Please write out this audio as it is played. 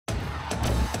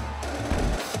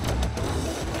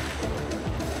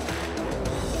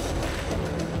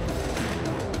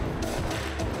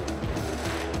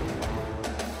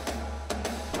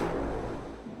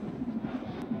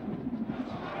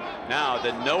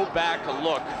the no-back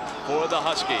look for the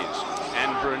Huskies.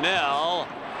 And Brunel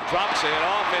drops it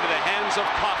off into the hands of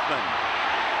Kaufman.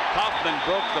 Kaufman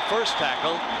broke the first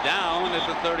tackle down at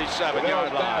the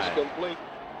 37-yard line. Complete.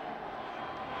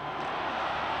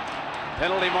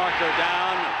 Penalty marker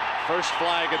down, first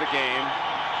flag of the game.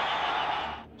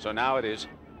 So now it is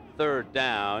third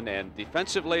down, and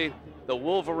defensively, the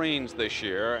Wolverines this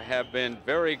year have been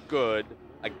very good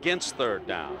against third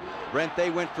down. Brent,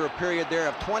 they went for a period there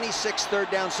of 26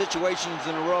 third down situations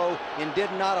in a row and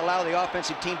did not allow the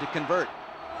offensive team to convert.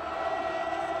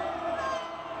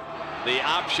 The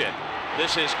option.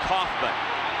 This is Kaufman.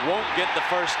 Won't get the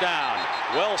first down.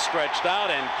 Well stretched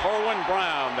out, and Corwin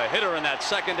Brown, the hitter in that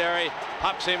secondary,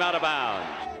 pops him out of bounds.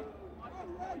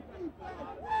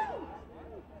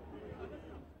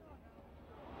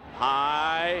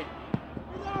 High.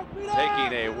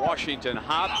 Taking a Washington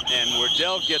hop, and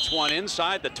Wardell gets one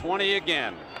inside the 20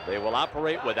 again. They will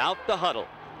operate without the huddle.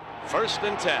 First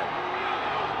and 10.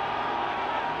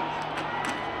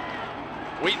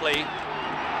 Wheatley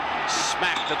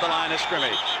smacked at the line of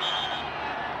scrimmage.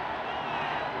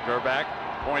 Gerback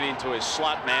pointing to his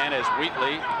slot man as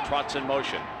Wheatley trots in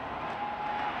motion.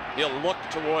 He'll look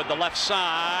toward the left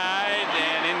side,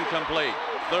 and incomplete.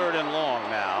 Third and long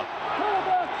now.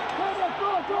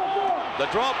 The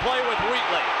draw play with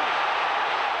Wheatley.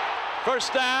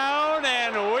 First down,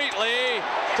 and Wheatley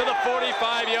to the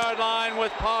 45-yard line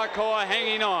with Pacoa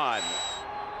hanging on.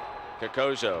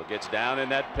 Kokozo gets down in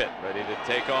that pit, ready to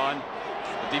take on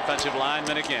the defensive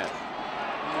lineman again.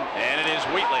 And it is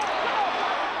Wheatley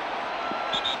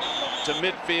to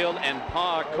midfield, and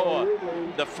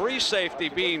Pacoa, the free safety,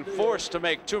 being forced to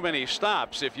make too many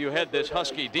stops if you had this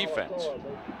Husky defense.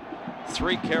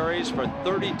 3 carries for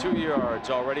 32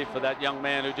 yards already for that young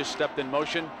man who just stepped in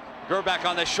motion. Gerback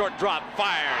on the short drop,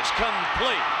 fires,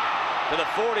 complete to the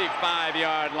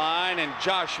 45-yard line, and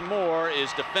Josh Moore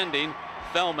is defending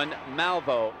Thelman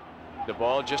Malvo. The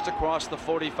ball just across the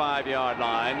 45-yard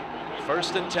line.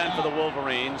 First and 10 for the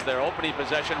Wolverines. Their opening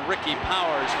possession, Ricky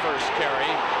Powers' first carry.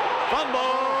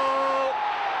 Fumble!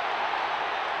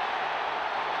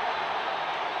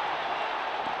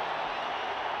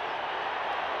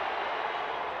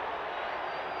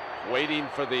 Waiting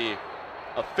for the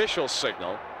official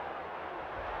signal.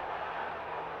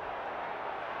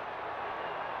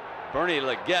 Bernie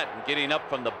Leggett getting up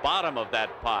from the bottom of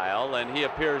that pile, and he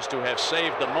appears to have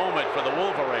saved the moment for the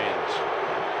Wolverines.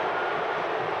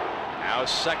 Now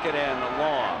second and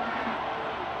long.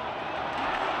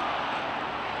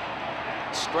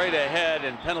 Straight ahead,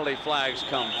 and penalty flags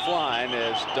come flying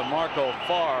as DeMarco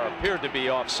Farr appeared to be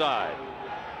offside.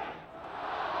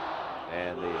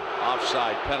 And the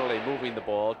offside penalty moving the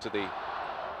ball to the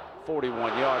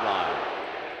 41-yard line.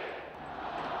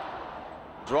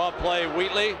 Draw play,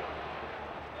 Wheatley.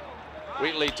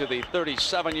 Wheatley to the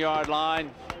 37-yard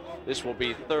line. This will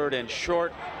be third and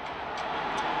short.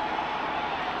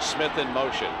 Smith in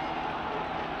motion.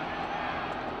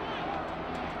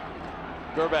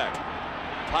 Gerback.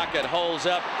 Pocket holds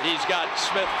up. He's got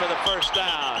Smith for the first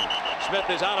down. Smith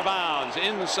is out of bounds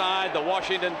inside the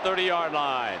Washington 30-yard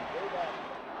line.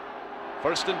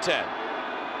 First and 10.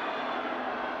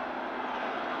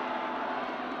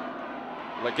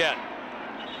 Leggett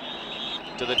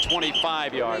to the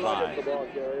 25-yard line.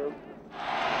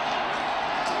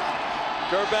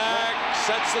 Gerback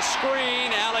sets the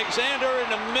screen. Alexander in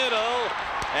the middle,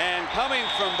 and coming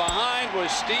from behind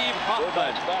was Steve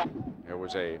Hoffman. There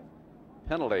was a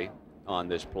penalty on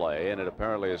this play, and it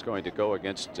apparently is going to go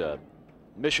against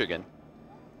Michigan.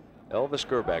 Elvis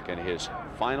Gerback in his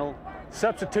final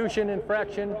substitution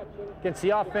infraction against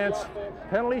the offense.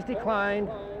 Penalties declined.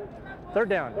 Third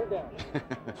down.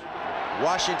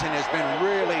 Washington has been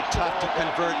really tough to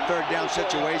convert third down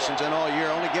situations in all year,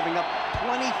 only giving up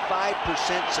 25%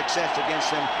 success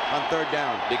against them on third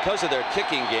down. Because of their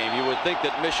kicking game, you would think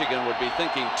that Michigan would be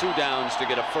thinking 2 downs to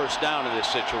get a first down in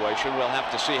this situation. We'll have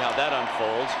to see how that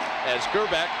unfolds as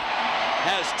Gerback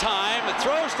has time,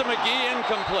 throws to McGee,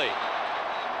 incomplete.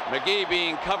 McGee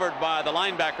being covered by the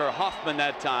linebacker Hoffman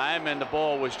that time, and the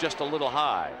ball was just a little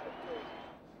high.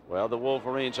 Well, the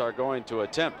Wolverines are going to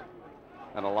attempt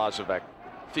an Olazovic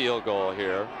field goal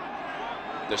here,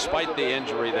 despite the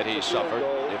injury that he suffered.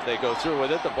 If they go through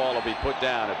with it, the ball will be put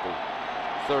down at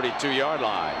the 32-yard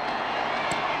line.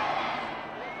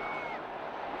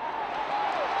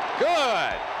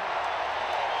 Good.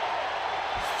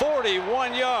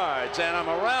 41 yards and a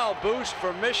morale boost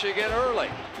for Michigan early.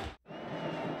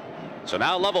 So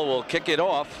now Lovell will kick it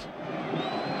off.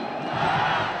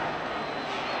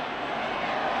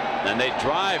 And they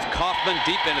drive Kaufman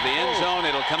deep into the end zone.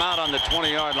 It'll come out on the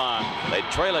 20-yard line. They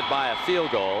trail it by a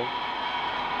field goal.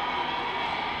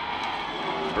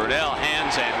 Brunel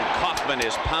hands, and Kaufman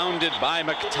is pounded by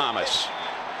McThomas.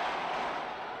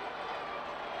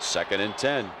 2nd and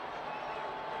 10.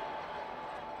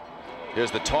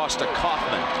 Here's the toss to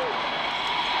Kaufman.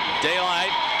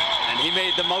 Daylight, and he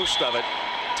made the most of it.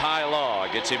 Ty Law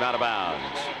gets him out of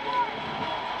bounds.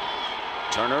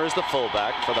 Turner is the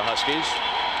fullback for the Huskies.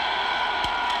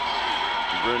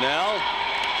 Brunel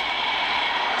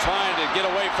trying to get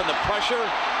away from the pressure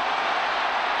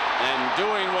and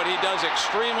doing what he does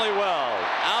extremely well.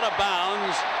 Out of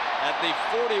bounds at the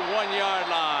 41-yard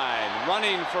line,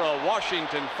 running for a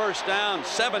Washington first down,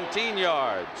 17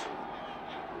 yards.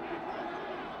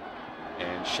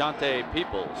 And Shante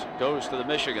Peoples goes to the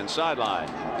Michigan sideline.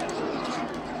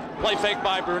 Play fake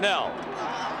by Brunel.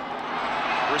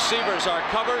 Receivers are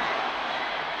covered.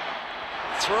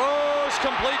 Throws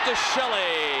complete to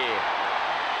Shelley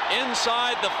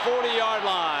inside the 40-yard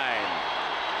line.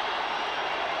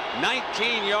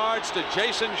 19 yards to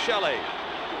Jason Shelley.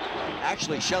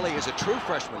 Actually, Shelley is a true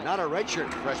freshman, not a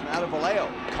redshirt freshman, out of Vallejo,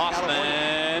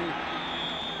 Kaufman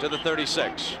to the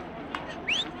 36.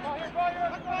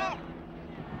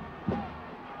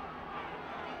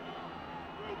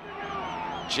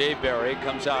 Jay Berry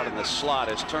comes out in the slot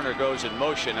as Turner goes in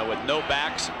motion, and with no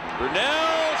backs,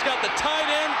 Brunel's got the tight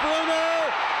end.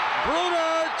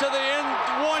 Bruner to the end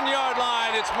 1-yard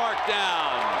line. It's marked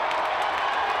down.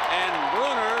 And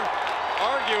Bruner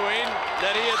arguing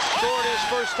that he had scored his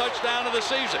first touchdown of the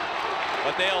season.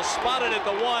 But they'll spot it at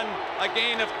the 1, a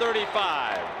gain of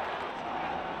 35.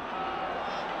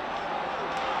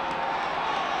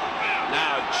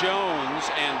 Now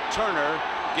Jones and Turner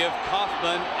give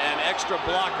Kaufman an extra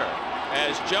blocker.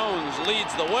 As Jones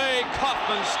leads the way,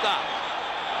 Kaufman stopped.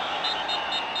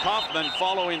 Kaufman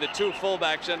following the 2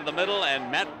 fullbacks into the middle,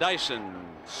 and Matt Dyson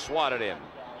swatted in.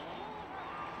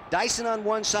 Dyson on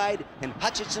one side and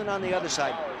Hutchinson on the other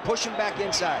side. Push him back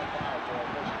inside.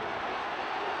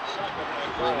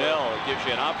 Brunel gives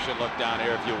you an option look down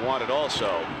here if you want it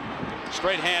also.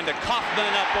 Straight hand to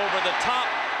Kaufman up over the top.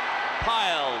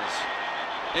 Piles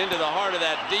into the heart of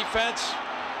that defense.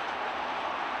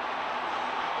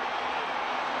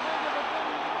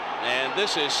 And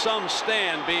this is some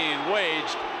stand being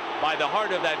waged by the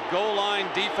heart of that goal line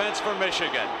defense for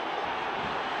Michigan.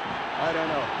 I don't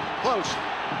know. Close.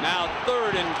 Now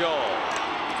 3rd and goal.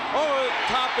 Over the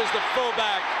top is the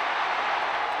fullback.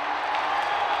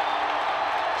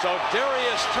 So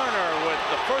Darius Turner with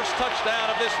the first touchdown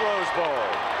of this Rose Bowl.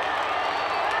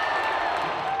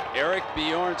 Eric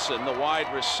Bjornsson, the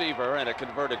wide receiver and a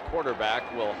converted quarterback,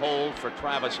 will hold for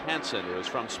Travis Hansen, who is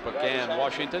from Spokane,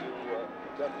 Washington.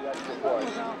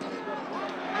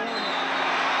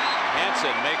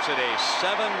 Hansen makes it a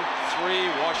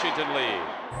 7-3 Washington lead.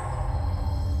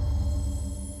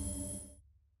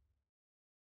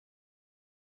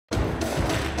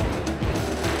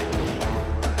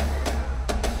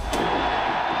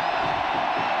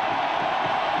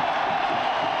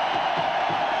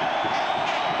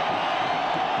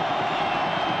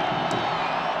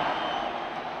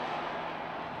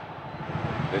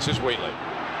 This is Wheatley.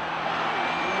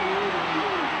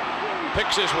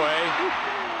 Picks his way.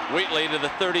 Wheatley to the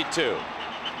 32.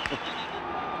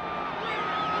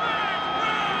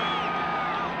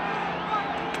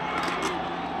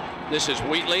 This is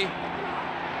Wheatley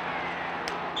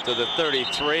to the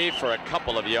 33 for a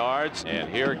couple of yards. And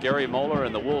here Gary Moeller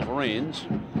and the Wolverines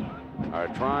are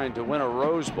trying to win a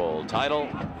Rose Bowl title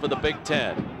for the Big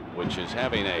Ten, which is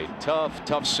having a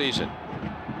tough season.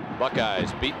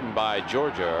 Buckeyes beaten by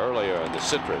Georgia earlier in the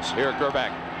Citrus. Here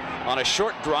Gerbeck on a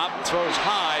short drop throws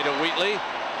high to Wheatley,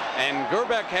 and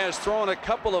Gerbeck has thrown a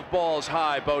couple of balls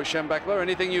high. Bo Schembechler,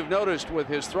 anything you've noticed with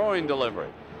his throwing delivery?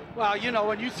 Well, you know,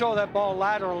 when you throw that ball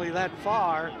laterally that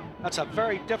far, that's a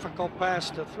very difficult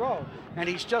pass to throw, and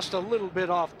he's just a little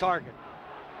bit off target.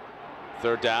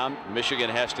 3rd down. Michigan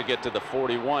has to get to the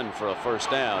 41 for a first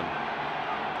down.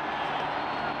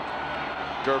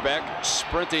 Gerbeck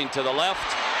sprinting to the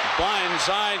left. Blind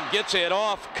side, gets it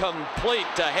off complete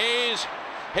to Hayes.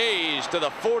 Hayes to the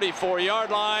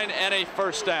 44-yard line and a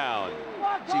first down.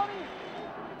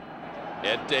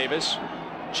 Ed Davis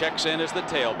checks in as the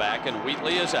tailback, and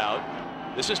Wheatley is out.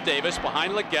 This is Davis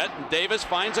behind Leggett, and Davis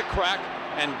finds a crack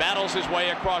and battles his way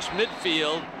across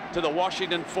midfield to the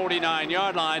Washington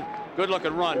 49-yard line. Good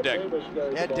looking run, Dick.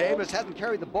 Ed Davis hasn't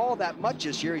carried the ball that much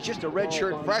this year. He's just a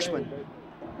redshirt freshman.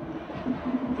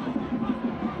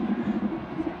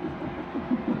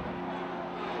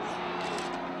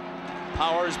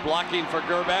 Powers blocking for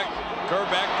Gerbeck.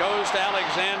 Gerbeck goes to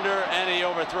Alexander, and he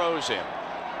overthrows him.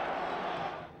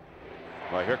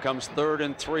 Well, here comes 3rd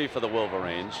and 3 for the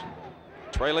Wolverines,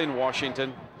 trailing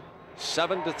Washington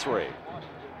 7-3.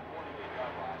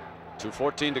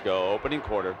 2:14 to go, opening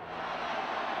quarter.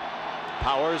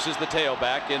 Powers is the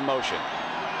tailback in motion.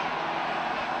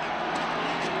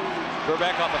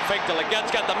 Gerback off a fake to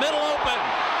Leggett's got the middle open.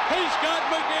 He's got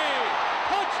McGee.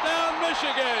 Touchdown,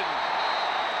 Michigan.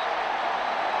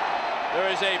 There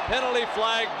is a penalty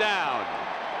flag down.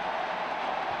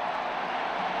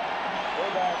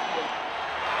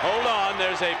 Hold on,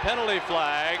 there's a penalty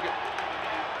flag.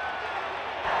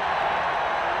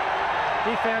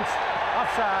 Defense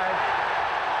offside.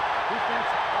 Defense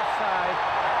offside.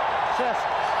 Assist.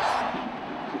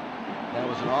 That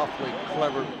was an awfully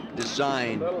clever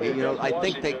design. You know, I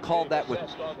think they called that with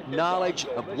knowledge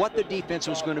of what the defense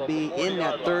was going to be in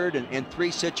that 3rd and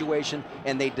 3 situation,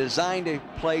 and they designed a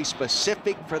play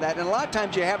specific for that. And a lot of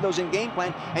times you have those in game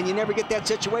plan, and you never get that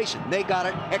situation. They got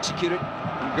it, executed,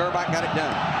 and Gerback got it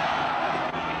done.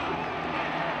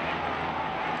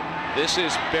 This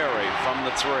is Berry from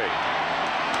the 3.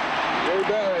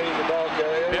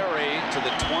 Berry to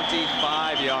the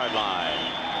 25-yard line.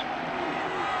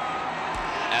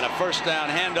 And a first down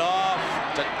handoff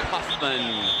to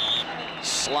Kaufman.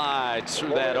 Slides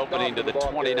through that opening to the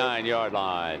 29-yard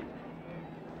line.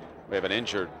 We have an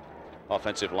injured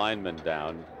offensive lineman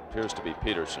down. Appears to be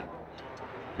Peterson.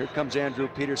 Here comes Andrew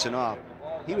Peterson off.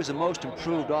 He was the most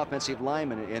improved offensive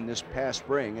lineman in this past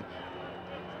spring.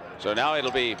 So now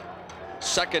it'll be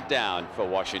second down for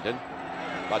Washington.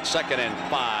 About 2nd and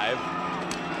 5.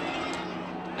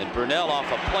 And Brunell off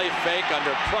a play fake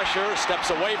under pressure, steps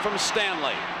away from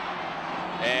Stanley.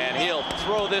 And he'll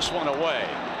throw this one away.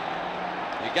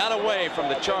 He got away from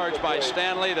the charge by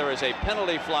Stanley. There is a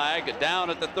penalty flag down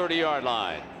at the 30-yard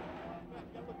line.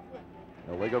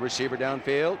 A wiggle receiver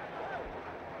downfield.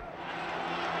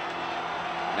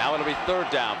 Now it'll be 3rd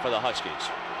down for the Huskies.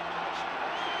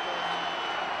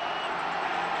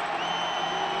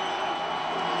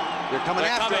 They're coming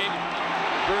after him.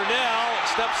 Brunell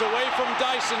steps away from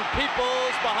Dyson.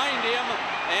 Peoples behind him,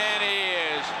 and he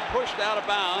is pushed out of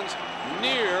bounds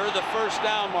near the first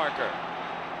down marker.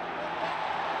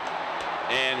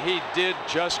 And he did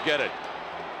just get it.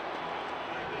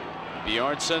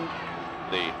 Bjornsson,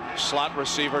 the slot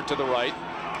receiver to the right.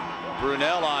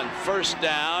 Brunell on first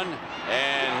down,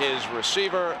 and his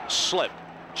receiver slipped.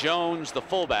 Jones, the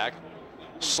fullback,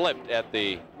 slipped at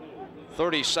the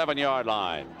 37-yard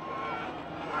line.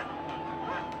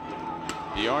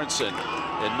 Bjornsson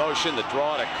in motion, the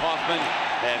draw to Kaufman,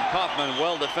 and Kaufman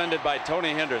well defended by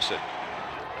Tony Henderson.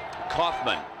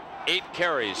 Kaufman, 8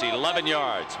 carries, 11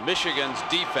 yards. Michigan's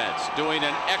defense doing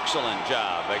an excellent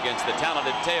job against the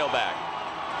talented tailback.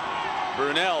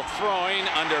 Brunell throwing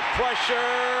under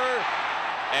pressure,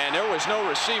 and there was no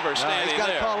receiver standing he's got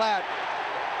there. to call that.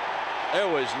 There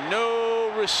was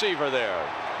no receiver there.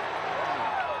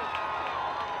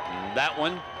 And that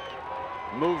one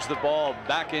moves the ball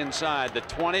back inside the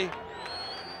 20.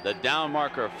 The down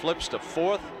marker flips to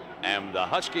 4th, and the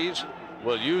Huskies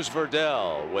will use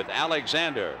Verdell with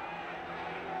Alexander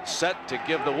set to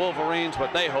give the Wolverines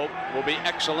what they hope will be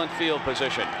excellent field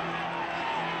position.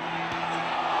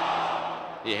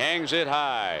 He hangs it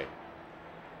high.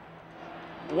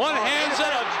 One hands it,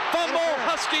 a fumble.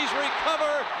 Huskies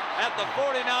recover at the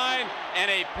 49, and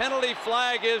a penalty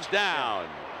flag is down.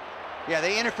 Yeah,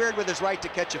 they interfered with his right to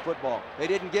catch a football. They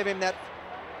didn't give him that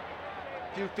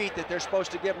few feet that they're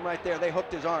supposed to give him right there. They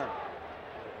hooked his arm.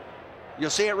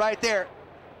 You'll see it right there.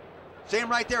 See him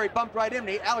right there. He bumped right in.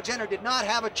 Alexander did not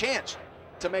have a chance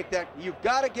to make that. You've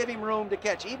got to give him room to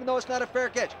catch. Even though it's not a fair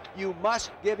catch, you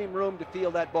must give him room to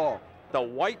field that ball. The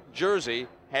white jersey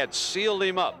had sealed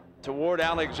him up toward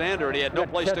Alexander, and he had no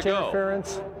place to go.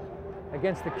 Interference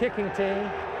against the kicking team.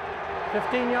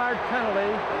 15-yard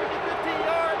penalty.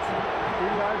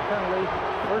 15-yard penalty.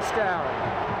 First down.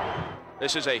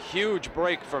 This is a huge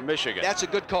break for Michigan. That's a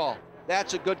good call.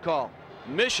 That's a good call.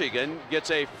 Michigan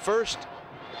gets a first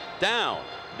down.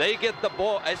 They get the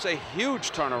ball. It's a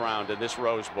huge turnaround in this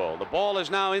Rose Bowl. The ball is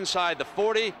now inside the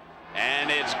 40,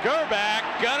 and it's Gerback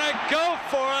gonna go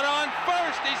for it on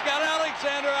first. He's got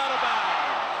Alexander out of bounds.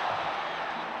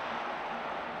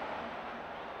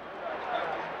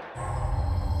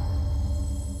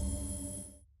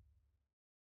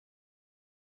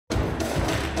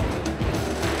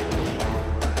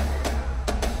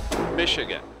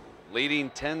 Michigan leading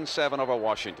 10-7 over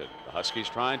Washington. The Huskies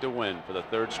trying to win for the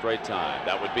 3rd straight time.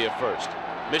 That would be a first.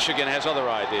 Michigan has other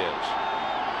ideas.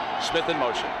 Smith in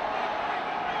motion.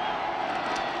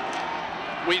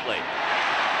 Wheatley.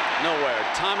 Nowhere.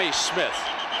 Tommy Smith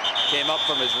came up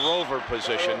from his rover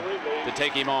position to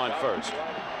take him on first.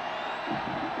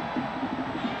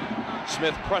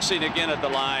 Smith pressing again at the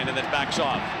line and then backs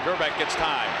off. Gerback gets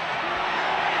time.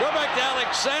 Gerbeck to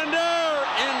Alexander.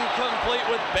 Incomplete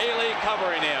with Bailey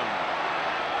covering him.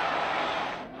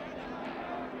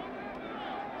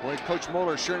 Boy, Coach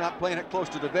Moeller sure not playing it close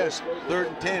to the vest. 3rd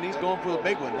and 10. He's going for the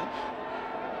big one. Huh?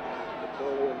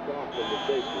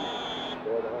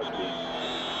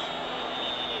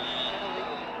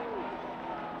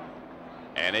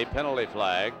 And a penalty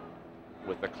flag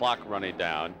with the clock running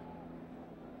down.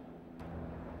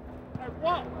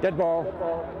 Dead ball.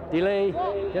 Delay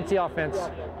against the offense.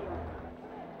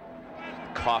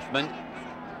 Kaufman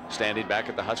standing back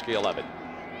at the Husky 11.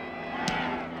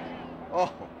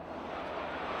 Oh.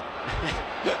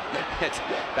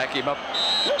 Back him up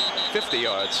 50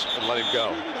 yards and let him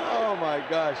go. Oh my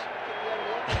gosh.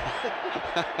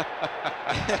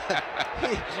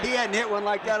 he hadn't hit one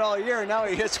like that all year. Now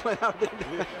he hits one out there.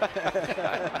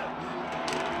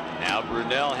 Now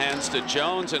Brunel hands to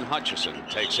Jones, and Hutchison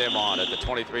takes him on at the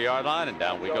 23-yard line, and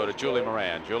down we go to Julie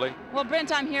Moran. Julie? Well,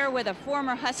 Brent, I'm here with a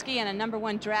former Husky and a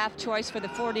 #1 draft choice for the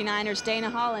 49ers, Dana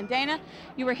Hall. And Dana,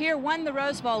 you were here, won the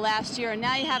Rose Bowl last year, and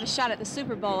now you have a shot at the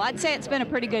Super Bowl. I'd say it's been a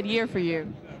pretty good year for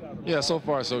you. Yeah, so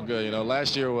far so good. You know,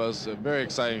 last year was a very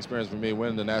exciting experience for me,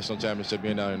 winning the national championship,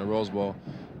 being down in the Rose Bowl.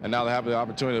 And now to have the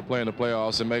opportunity to play in the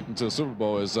playoffs and make it to the Super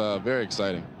Bowl is very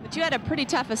exciting. But you had a pretty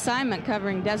tough assignment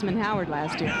covering Desmond Howard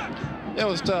last year. Yeah, it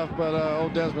was tough, but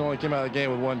old Desmond only came out of the game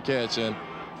with 1 catch, and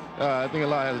I think a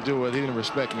lot had to do with he didn't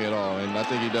respect me at all, and I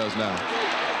think he does now.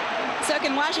 So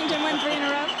can Washington win 3 in a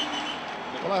row?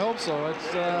 Well, I hope so.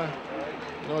 It's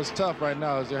you know, it's tough right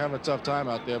now as they're having a tough time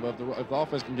out there, but if the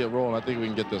offense can get rolling, I think we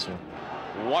can get this one.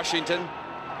 Washington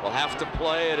will have to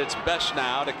play at its best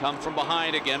now to come from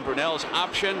behind again. Brunel's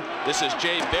option. This is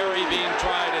Jay Berry being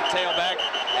tried at tailback,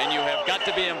 and you have got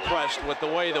to be impressed with the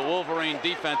way the Wolverine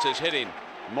defense is hitting.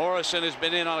 Morrison has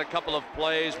been in on a couple of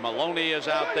plays. Maloney is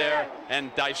out there,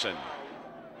 and Dyson.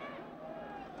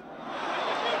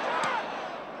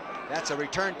 That's a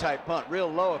return type punt, real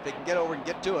low. If they can get over and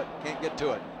get to it, can't get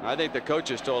to it. I think the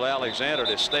coaches told Alexander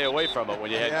to stay away from it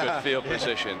when you had good field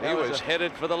position. He was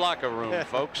headed for the locker room,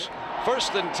 folks.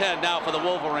 1st and 10 now for the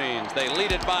Wolverines. They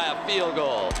lead it by a field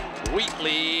goal.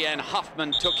 Wheatley and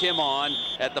Huffman took him on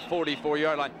at the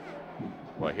 44-yard line.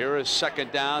 Well, here is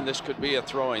 2nd down. This could be a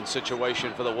throwing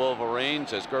situation for the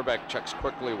Wolverines as Gerbeck checks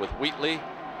quickly with Wheatley.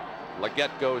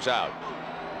 Leggett goes out.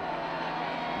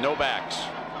 No backs.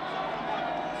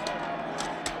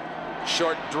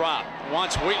 Short drop.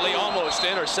 Once Wheatley almost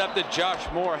intercepted. Josh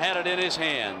Moore had it in his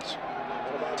hands.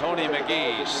 Tony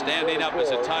McGee standing up as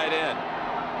a tight end.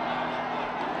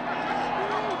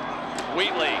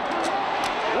 Wheatley.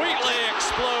 Wheatley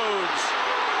explodes.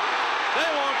 They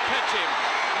won't catch him.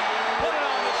 Put it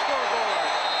on the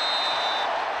scoreboard.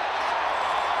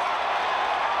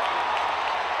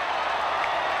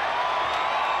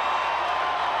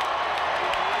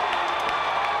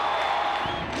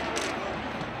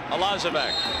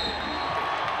 Elizabeth.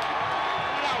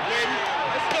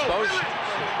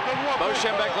 Bo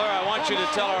Schembechler, I want you to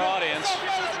tell our audience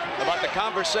about the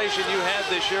conversation you had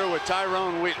this year with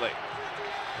Tyrone Wheatley.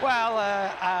 Well,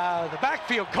 the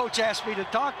backfield coach asked me to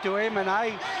talk to him, and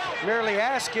I merely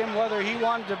asked him whether he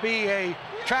wanted to be a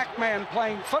track man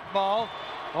playing football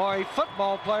or a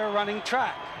football player running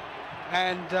track.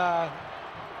 And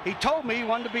he told me he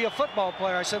wanted to be a football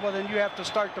player. I said, well, then you have to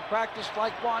start to practice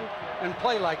like one and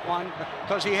play like one,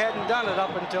 because he hadn't done it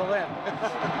up until then.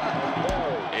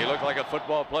 He looked like a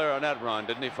football player on that run,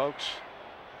 didn't he, folks?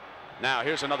 Now,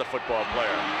 here's another football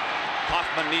player.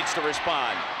 Kaufman needs to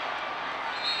respond.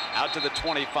 Out to the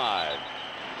 25.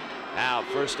 Now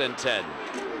 1st and 10.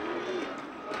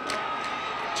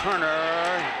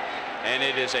 Turner, and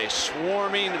it is a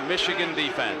swarming Michigan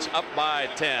defense, up by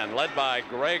 10, led by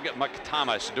Greg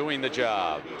McThomas doing the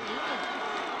job.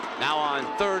 Now on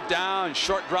 3rd down,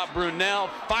 short drop. Brunel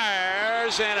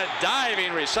fires, and a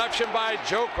diving reception by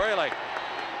Joe Kralik.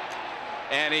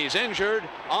 And he's injured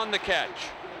on the catch.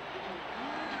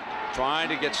 Trying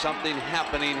to get something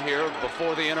happening here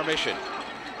before the intermission.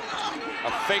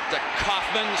 A fake to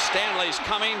Kaufman. Stanley's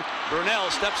coming. Brunel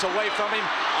steps away from him.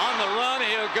 On the run,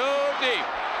 he'll go deep.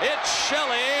 It's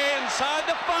Shelley inside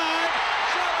the 5.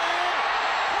 Shelley,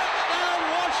 touchdown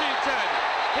Washington.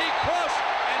 He crossed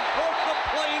and broke the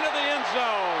plane of the end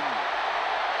zone.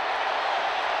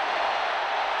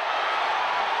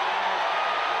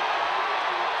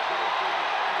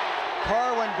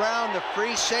 Carwin Brown, the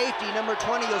free safety, number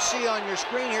 20, you'll see on your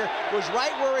screen here, was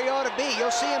right where he ought to be.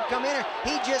 You'll see him come in here.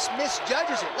 He just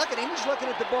misjudges it. Look at him. He's looking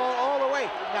at the ball all the way.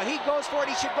 Now, he goes for it.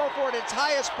 He should go for it at its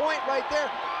highest point right there,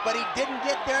 but he didn't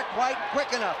get there quite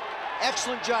quick enough.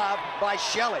 Excellent job by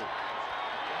Shelley.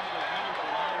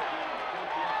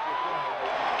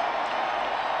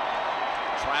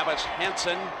 Travis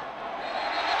Hansen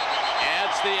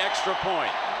adds the extra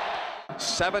point.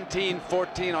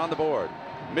 17-14 on the board.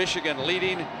 Michigan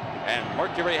leading, and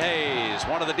Mercury Hayes,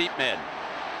 one of the deep men.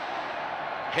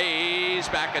 Hayes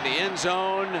back in the end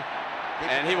zone,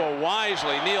 and he will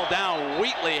wisely kneel down.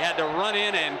 Wheatley had to run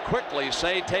in and quickly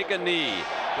say, take a knee.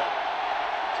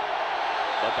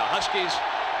 But the Huskies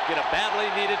get a badly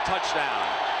needed touchdown.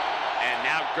 And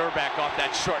now Gerbeck off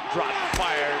that short drop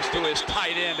fires to his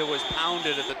tight end, who was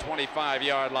pounded at the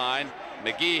 25-yard line.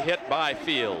 McGee hit by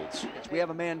Fields. We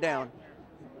have a man down.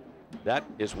 That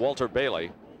is Walter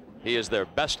Bailey. He is their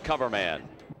best cover man.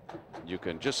 You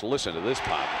can just listen to this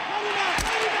pop.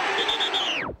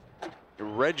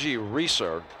 Reggie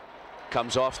Reeser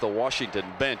comes off the Washington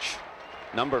bench.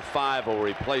 Number 5 will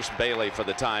replace Bailey for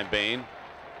the time being.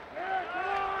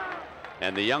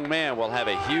 And the young man will have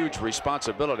a huge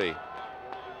responsibility.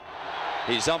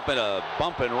 He's up in a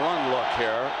bump and run look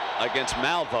here against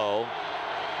Malvo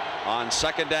on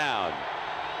second down.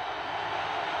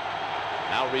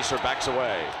 Now Reeser backs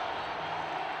away.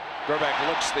 Gerbeck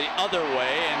looks the other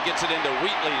way and gets it into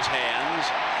Wheatley's hands.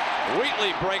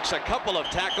 Wheatley breaks a couple of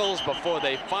tackles before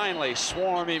they finally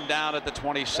swarm him down at the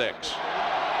 26.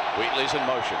 Wheatley's in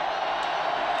motion.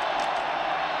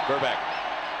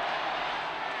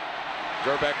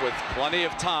 Gerbeck with plenty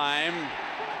of time,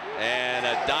 and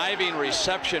a diving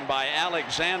reception by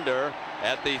Alexander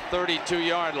at the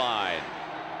 32-yard line.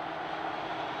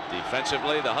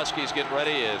 Defensively, the Huskies get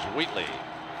ready as Wheatley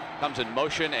comes in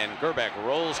motion, and Gerbeck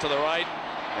rolls to the right,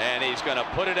 and he's going to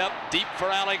put it up deep for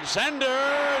Alexander.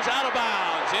 It's out of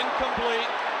bounds, incomplete.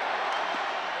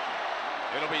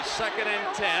 It'll be 2nd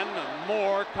and 10,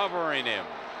 Moore covering him.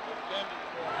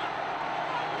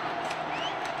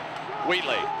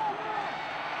 Wheatley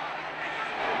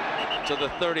to the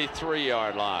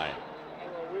 33-yard line.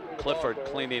 Clifford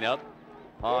cleaning up.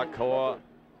 Parkour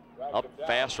up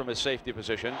fast from his safety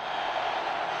position.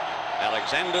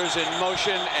 Alexander's in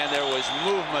motion, and there was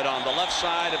movement on the left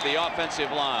side of the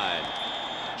offensive line.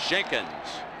 Jenkins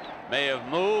may have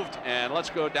moved, and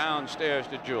let's go downstairs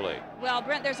to Julie. Well,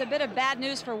 Brent, there's a bit of bad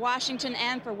news for Washington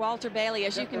and for Walter Bailey.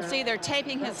 As you can see, they're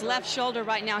taping his left shoulder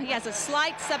right now. He has a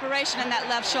slight separation in that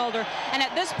left shoulder, and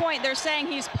at this point they're saying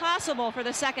he's possible for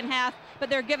the second half, but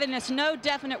they're giving us no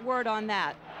definite word on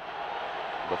that.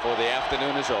 Before the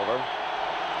afternoon is over,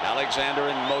 Alexander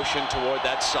in motion toward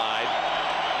that side.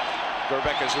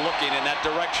 Gerbeck is looking in that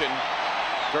direction.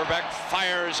 Gerbeck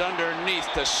fires underneath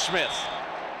to Smith,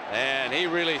 and he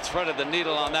really threaded the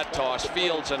needle on that toss.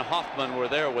 Fields and Hoffman were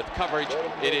there with coverage.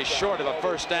 It is short of a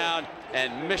first down,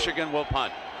 and Michigan will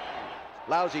punt.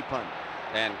 Lousy punt.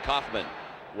 And Kaufman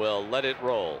will let it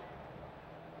roll.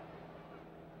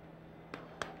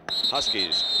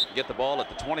 Huskies get the ball at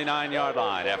the 29-yard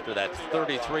line after that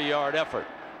 33-yard effort.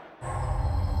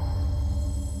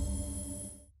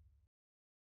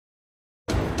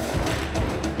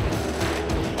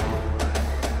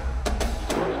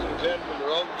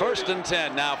 First and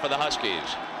 10 now for the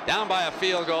Huskies. Down by a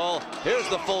field goal. Here's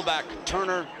the fullback,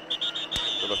 Turner,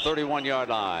 to the 31-yard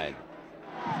line.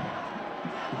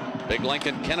 Big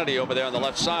Lincoln Kennedy over there on the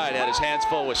left side had his hands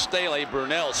full with Staley.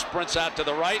 Brunell sprints out to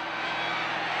the right.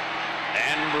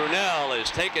 And Brunell is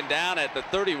taken down at the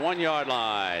 31-yard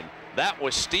line. That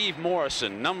was Steve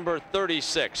Morrison, number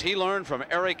 36. He learned from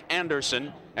Eric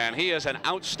Anderson, and he is an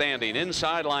outstanding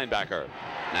inside linebacker.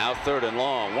 Now 3rd and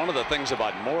long. One of the things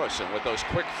about Morrison with those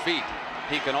quick feet,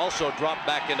 he can also drop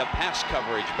back into pass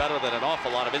coverage better than an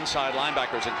awful lot of inside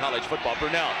linebackers in college football.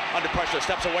 Brunell under pressure,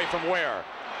 steps away from Ware.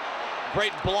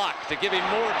 Great block to give him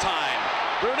more time.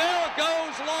 Brunell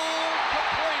goes long,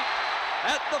 complete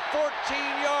at the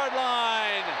 14-yard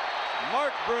line.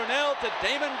 Mark Brunell to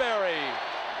Damon Berry.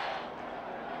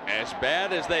 As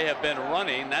bad as they have been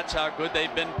running, that's how good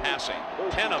they've been passing.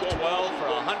 10 of 12 for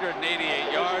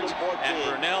 188 yards, and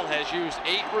Brunell has used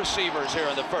 8 receivers here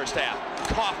in the first half.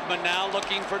 Kaufman now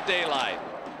looking for daylight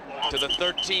to the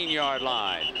 13-yard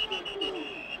line.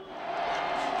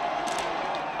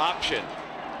 Option.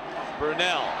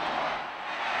 Brunell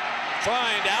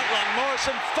trying to outrun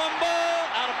Morrison. Fumble,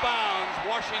 out of bounds.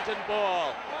 Washington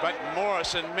ball, but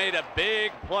Morrison made a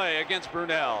big play against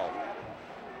Brunell.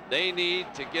 They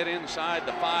need to get inside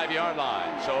the 5-yard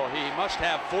line, so he must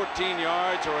have 14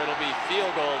 yards or it'll be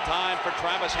field goal time for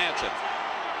Travis Hansen.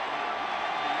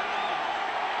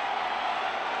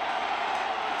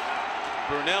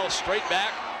 Brunell straight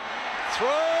back,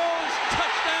 throws,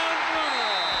 touchdown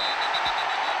Brunell.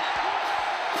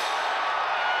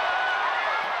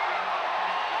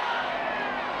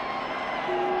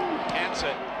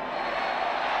 Hansen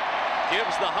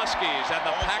gives the Huskies Huskies and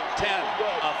the Pac-10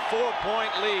 a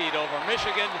 4-point lead over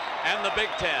Michigan and the Big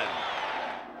Ten.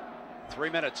 3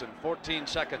 minutes and 14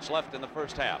 seconds left in the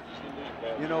first half.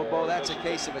 You know, Bo, that's a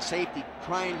case of a safety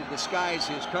trying to disguise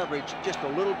his coverage just a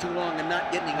little too long and not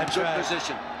getting in a good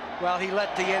position. Well, he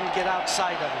let the end get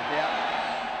outside of him. Yeah.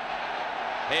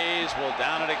 Hayes will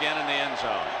down it again in the end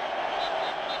zone.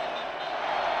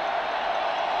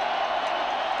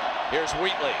 Here's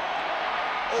Wheatley.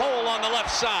 Hole on the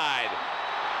left side.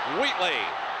 Wheatley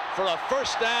for a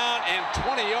first down and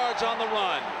 20 yards on the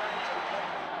run.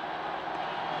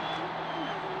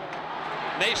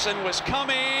 Mason was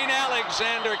coming.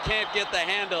 Alexander can't get the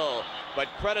handle, but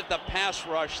credit the pass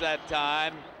rush that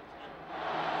time.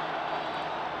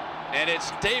 And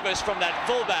it's Davis from that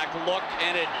fullback look,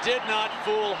 and it did not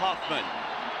fool Hoffman.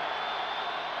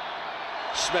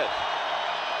 Smith.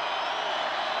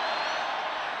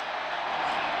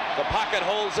 The pocket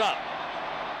holds up.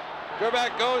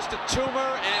 Gerback goes to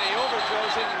Toomer, and he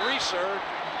overthrows it. Reeser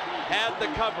had the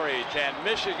coverage, and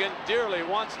Michigan dearly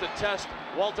wants to test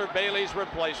Walter Bailey's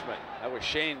replacement. That was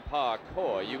Shane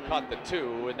Parkour. You caught the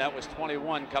 2, and that was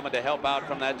 21 coming to help out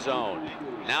from that zone.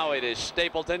 Now it is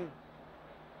Stapleton.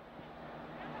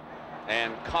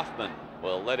 And Kaufman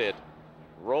will let it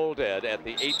roll dead at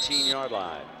the 18-yard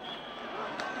line.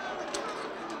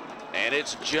 And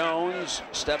it's Jones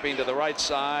stepping to the right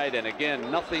side, and again,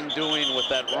 nothing doing with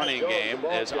that running game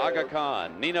as Aga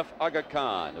Khan, Ninaf Aga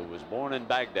Khan, who was born in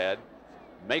Baghdad,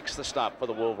 makes the stop for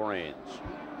the Wolverines.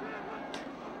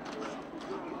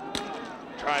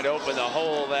 Trying to open the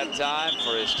hole that time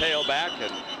for his tailback,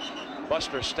 and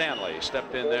Buster Stanley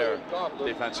stepped in there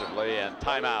defensively, and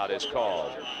timeout is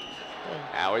called.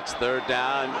 Now it's third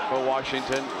down for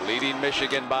Washington, leading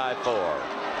Michigan by 4.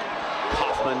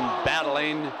 Kaufman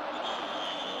battling.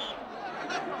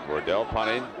 Wardell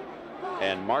punting,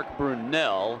 and Mark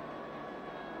Brunell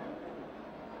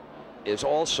is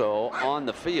also on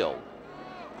the field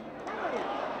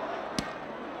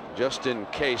just in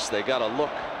case they got a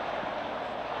look.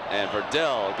 And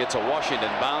Verdell gets a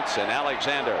Washington bounce, and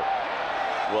Alexander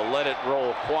will let it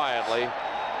roll quietly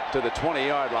to the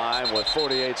 20-yard line with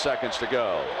 48 seconds to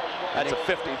go. That's a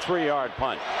 53-yard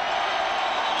punt.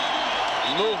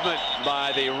 Movement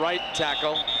by the right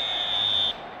tackle.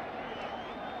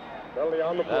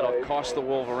 That'll cost the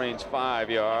Wolverines 5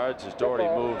 yards as Doherty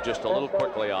moved just a little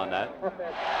quickly on that.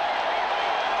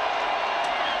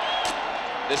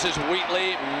 This is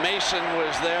Wheatley. Mason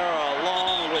was there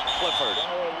along with Clifford.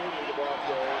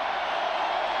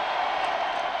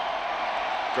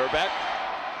 Gerbeck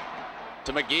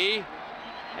to McGee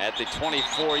at the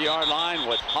 24-yard line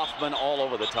with Hoffman all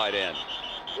over the tight end.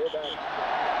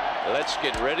 Let's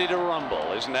get ready to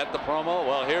rumble. Isn't that the promo?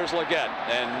 Well, here's Leggett,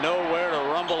 and nowhere to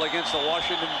rumble against the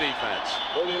Washington defense.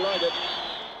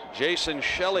 Jason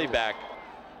Shelley back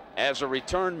as a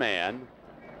return man.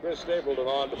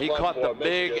 He caught the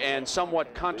big and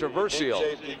somewhat controversial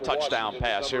touchdown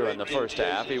pass here in the first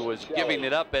half. He was giving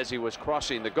it up as he was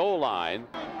crossing the goal line.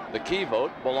 The key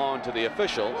vote belonged to the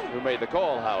official who made the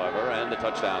call, however, and the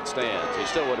touchdown stands. He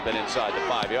still would have been inside the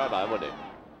 5-yard line, wouldn't he?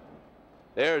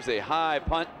 There's the high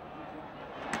punt.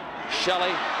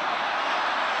 Shelley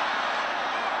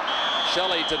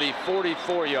to the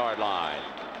 44-yard line.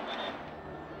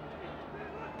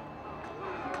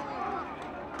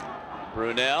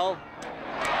 Brunell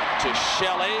to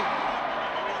Shelley.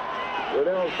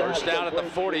 First down at the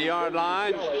 40-yard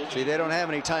line. See, they don't have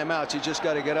any timeouts. You just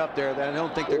got to get up there. I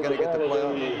don't think they're going to get the play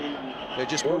on. They're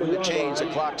just moving the chains. The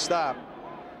clock stopped.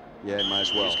 Yeah, might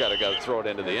as well. He's got to go throw it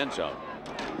into the end zone.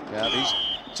 Yeah,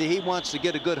 see, he wants to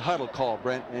get a good huddle call,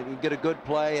 Brent, and he get a good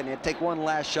play and he'll take one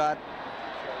last shot.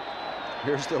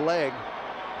 Here's the leg.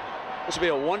 This will be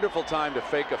a wonderful time to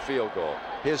fake a field goal.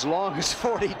 His long is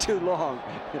 42 long.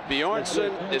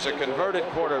 Bjornsson is a converted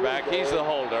quarterback. He's the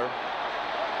holder.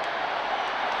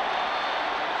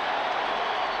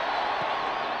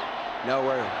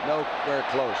 Nowhere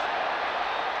close.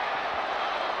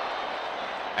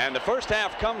 And the first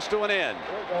half comes to an end.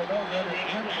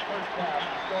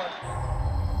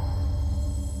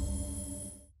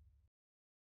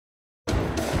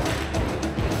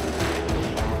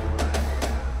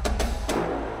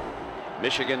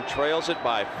 Michigan trails it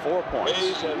by 4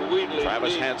 points.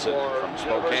 Travis Hansen from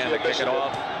Spokane to kick it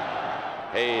off.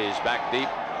 Hayes back deep.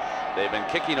 They've been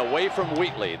kicking away from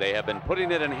Wheatley. They have been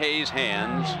putting it in Hayes'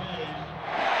 hands.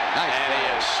 Nice. And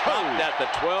he is stopped at the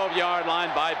 12-yard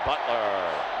line by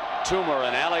Butler. Toomer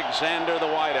and Alexander, the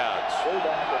wideouts.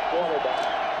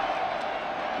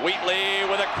 Wheatley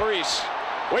with a crease.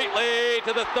 Wheatley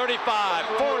to the 35,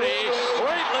 40.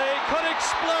 Wheatley could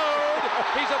explode.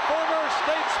 He's a former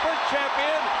state sprint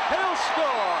champion. He'll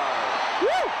score.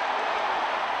 Woo!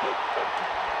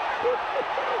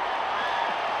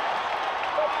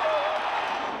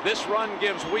 This run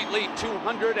gives Wheatley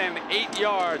 208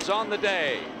 yards on the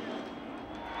day.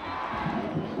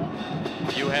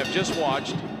 You have just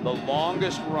watched the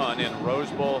longest run in Rose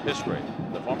Bowl history.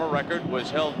 The former record was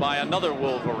held by another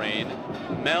Wolverine,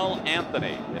 Mel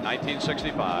Anthony, in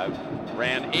 1965.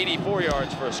 Ran 84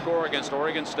 yards for a score against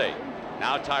Oregon State.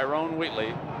 Now Tyrone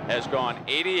Wheatley has gone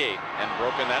 88 and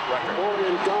broken that record.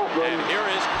 And here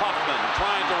is Kaufman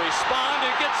trying to respond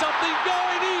and get something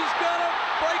going. He's gonna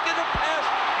break into past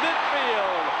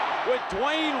midfield with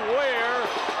Dwayne Ware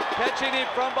catching him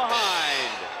from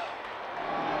behind.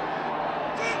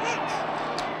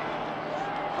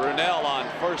 Brunel on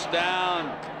first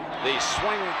down. The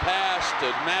swing pass to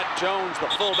Matt Jones, the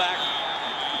fullback.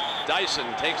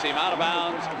 Dyson takes him out of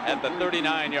bounds at the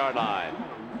 39-yard line.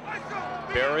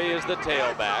 Berry is the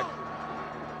tailback.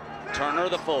 Turner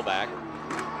the fullback.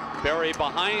 Berry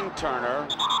behind Turner,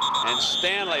 and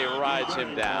Stanley rides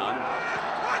him down.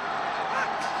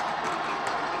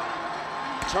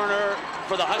 Turner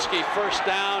for the Husky first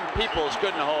down. Peoples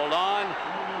couldn't hold on,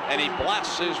 and he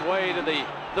blasts his way to the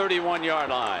 31-yard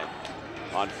line.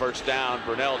 On first down,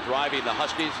 Brunel driving the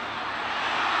Huskies.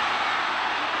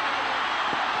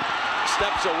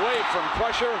 Steps away from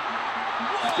pressure.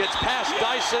 Gets past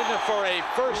Dyson for a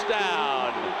first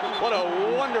down. What a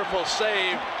wonderful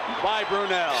save by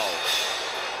Brunel.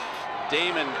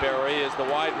 Damon Berry is the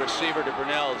wide receiver to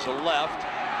Brunel's left.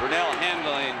 Brunel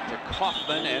handling to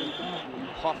Kaufman, and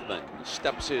Kaufman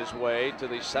steps his way to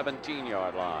the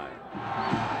 17-yard line.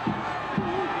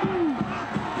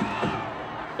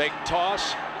 Big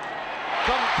toss,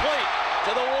 complete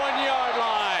to the 1-yard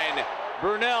line.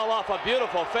 Brunel off a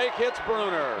beautiful fake hits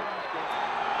Bruner.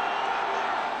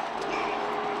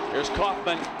 Here's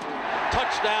Kaufman,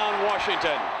 touchdown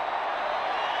Washington.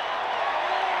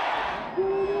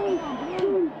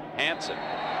 Hansen.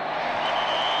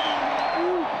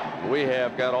 We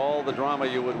have got all the drama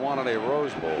you would want in a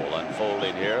Rose Bowl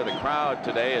unfolding here. The crowd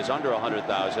today is under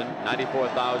 100,000,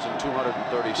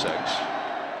 94,236.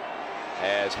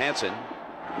 As Hansen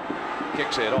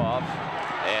kicks it off,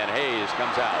 and Hayes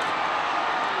comes out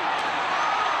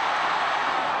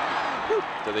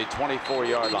to the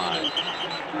 24-yard line.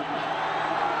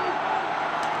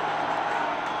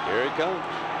 Here he comes.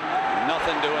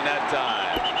 Nothing doing that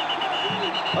time.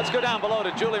 Let's go down below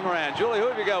to Julie Moran. Julie, who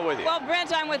have you got with you? Well,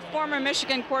 Brent, I'm with former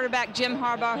Michigan quarterback Jim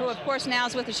Harbaugh, who of course now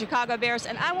is with the Chicago Bears,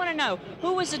 and I want to know,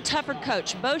 who was a tougher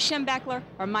coach, Bo Schembechler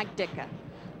or Mike Ditka?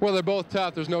 Well, they're both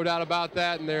tough. There's no doubt about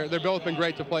that, and they're both been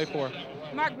great to play for.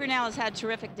 Mark Brunel has had a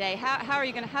terrific day. How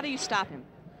do you stop him?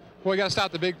 Well, you got to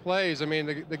stop the big plays. I mean,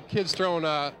 the kid's thrown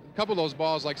a couple of those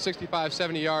balls like 65,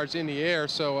 70 yards in the air,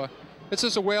 so it's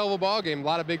just a whale of a ball game. A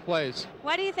lot of big plays.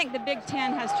 Why do you think the Big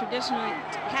Ten has traditionally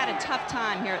had a tough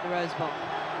time here at the Rose Bowl?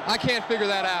 I can't figure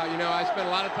that out. You know, I spent a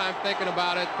lot of time thinking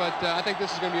about it, but I think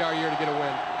this is going to be our year to get a win.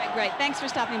 All right, great. Thanks for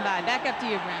stopping by. Back up to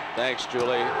you, Brent. Thanks,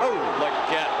 Julie. Oh,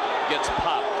 Leggett gets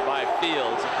popped by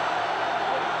Fields.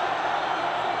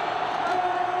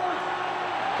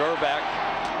 Gerbeck,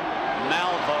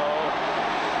 Malvo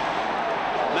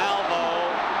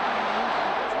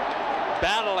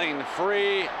battling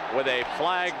free with a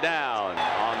flag down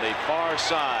on the far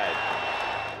side.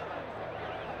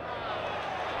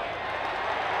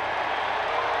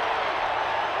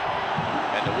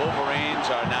 And the Wolverines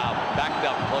are now backed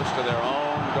up close to their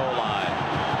own goal line.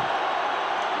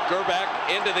 Gerbeck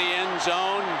into the end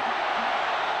zone.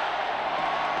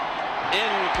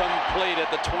 Incomplete at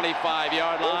the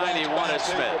 25-yard line. He wanted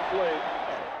Smith.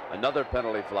 Another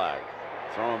penalty flag.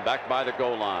 Thrown back by the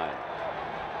goal line.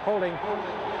 Holding.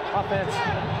 Offense.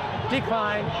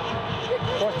 Decline.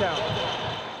 Fourth down.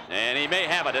 And he may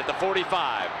have it at the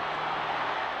 45.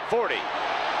 40.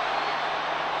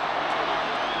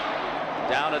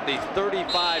 Down at the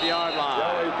 35-yard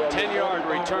line. 10-yard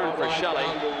return for Shelley.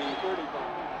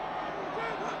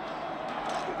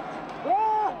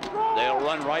 They'll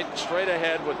run right straight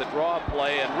ahead with the draw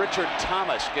play, and Richard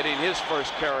Thomas getting his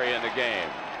first carry in the game.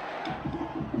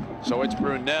 So it's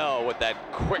Brunel with that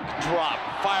quick drop,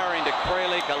 firing to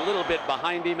Kralik a little bit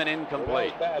behind him and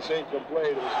incomplete.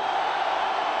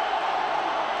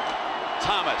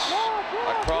 Thomas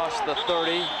across the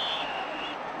 30.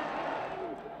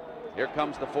 Here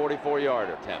comes the 44-yard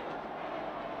attempt.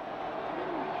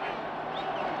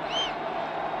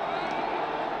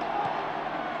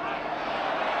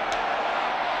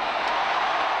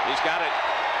 He's got it.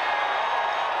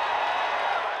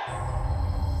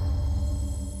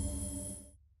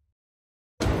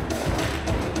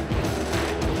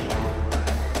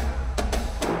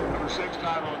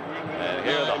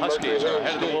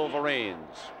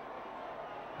 Wolverines.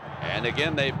 And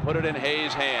again, they put it in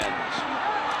Hayes' hands.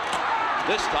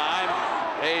 This time,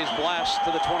 Hayes blasts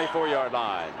to the 24-yard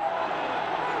line.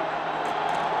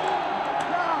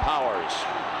 Powers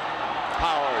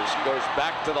goes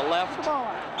back to the left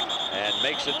and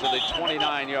makes it to the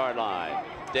 29-yard line.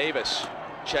 Davis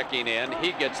checking in.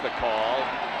 He gets the call.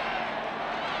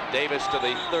 Davis to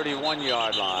the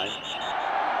 31-yard line.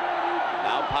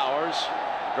 Now Powers.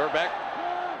 Gerbeck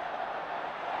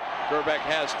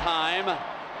has time.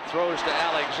 Throws to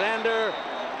Alexander.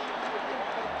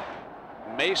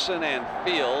 Mason and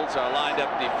Fields are lined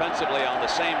up defensively on the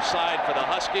same side for the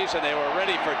Huskies, and they were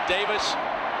ready for Davis.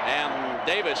 And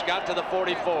Davis got to the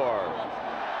 44.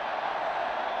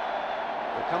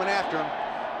 They're coming after him.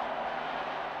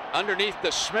 Underneath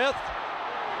the Smith.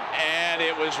 And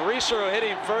it was Reeser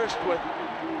hitting first with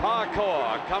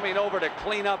Parkour coming over to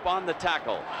clean up on the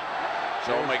tackle.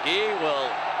 So McGee will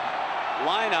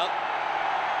line up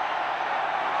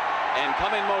and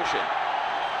come in motion.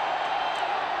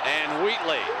 And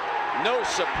Wheatley, no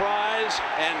surprise,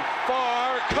 and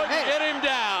Farr couldn't get him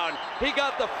down. He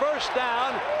got the first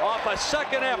down off a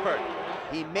second effort.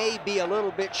 He may be a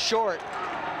little bit short.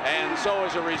 And so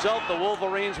as a result, the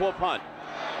Wolverines will punt.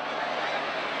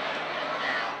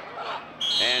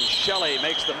 And Shelley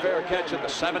makes the fair catch at the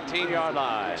 17-yard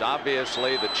line.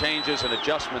 Obviously, the changes and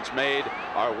adjustments made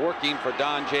are working for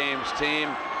Don James'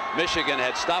 team. Michigan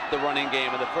had stopped the running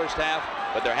game in the first half,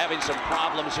 but they're having some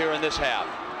problems here in this half.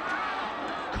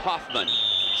 Kaufman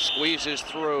squeezes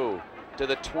through to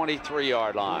the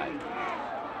 23-yard line.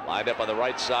 Lined up on the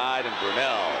right side, and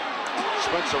Brunell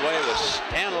sprints away with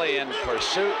Stanley in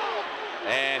pursuit,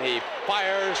 and he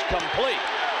fires complete.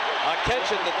 A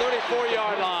catch at the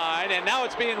 34-yard line, and now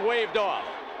it's being waved off.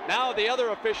 Now the other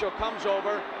official comes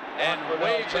over and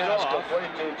waves it off,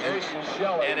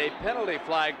 and a penalty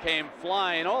flag came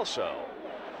flying also.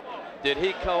 Did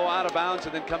he go out of bounds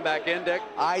and then come back in, Dick?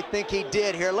 I think he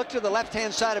did here. Look to the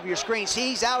left-hand side of your screen. See,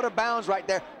 he's out of bounds right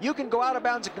there. You can go out of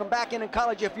bounds and come back in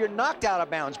college if you're knocked out of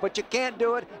bounds, but you can't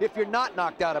do it if you're not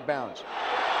knocked out of bounds.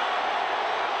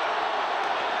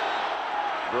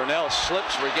 Brunell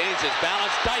slips, regains his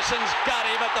balance. Dyson's got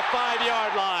him at the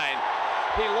 5-yard line.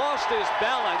 He lost his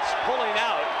balance pulling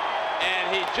out,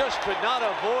 and he just could not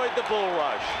avoid the bull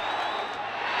rush.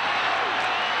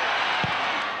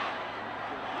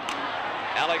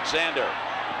 Alexander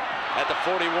at the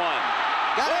 41. 45,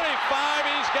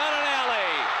 he's got an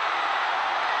alley.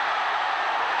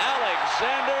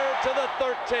 Alexander to the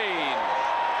 13.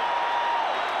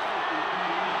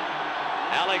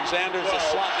 Alexander's the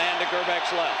slot man to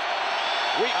Gerbeck's left.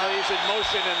 Wheatley's in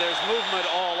motion, and there's movement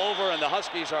all over, and the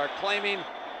Huskies are claiming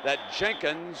that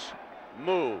Jenkins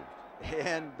moved.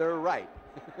 And they're right.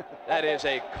 That is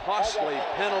a costly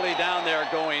penalty down there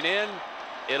going in.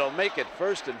 It'll make it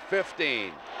 1st and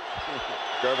 15.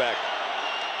 Gerbeck.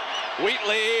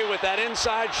 Wheatley with that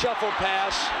inside shuffle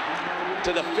pass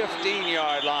to the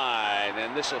 15-yard line,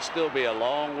 and this will still be a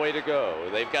long way to go.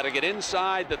 They've got to get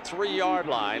inside the 3-yard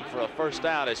line for a first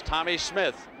down as Tommy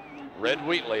Smith read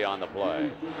Wheatley on the play.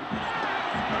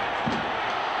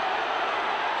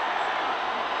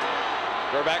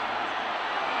 Gerbeck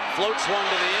floats one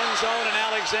to the end zone, and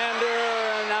Alexander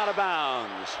out of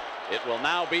bounds. It will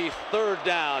now be 3rd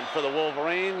down for the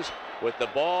Wolverines with the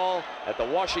ball at the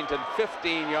Washington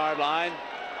 15-yard line.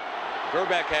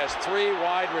 Gerbeck has 3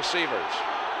 wide receivers.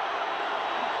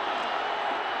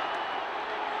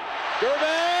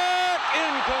 Gerbeck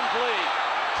incomplete.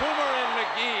 Toomer and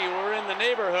McGee were in the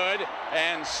neighborhood,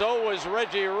 and so was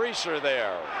Reggie Reeser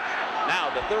there. Now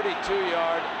the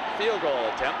 32-yard field goal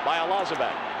attempt by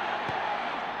Elizabeth.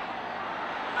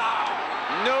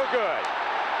 No good.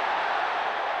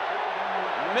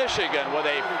 Michigan with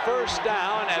a first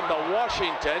down at the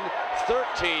Washington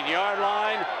 13-yard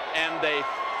line, and they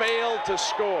failed to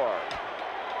score.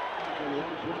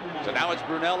 So now it's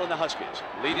Brunell and the Huskies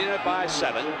leading it by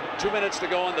 7. 2 minutes to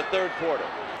go in the 3rd quarter.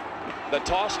 The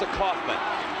toss to Kaufman.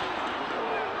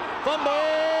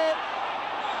 Fumble.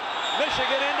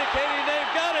 Michigan indicating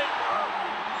they've got it.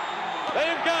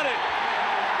 They've got it.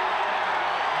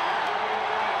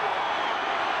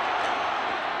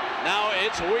 Now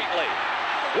it's Wheatley.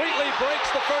 Wheatley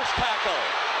breaks the first tackle.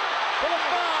 For the 5,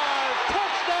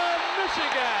 touchdown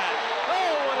Michigan.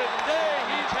 Oh, what a day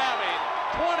he's having.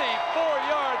 24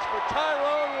 yards for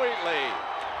Tyrone Wheatley.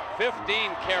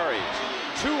 15 carries,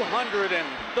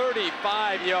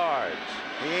 235 yards.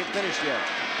 He ain't finished yet.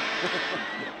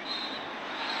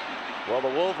 Well,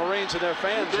 the Wolverines and their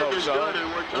fans hope so.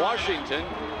 Washington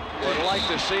would like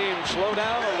to see him slow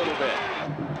down a little bit.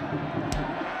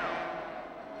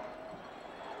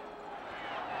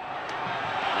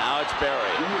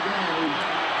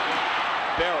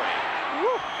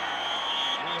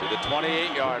 the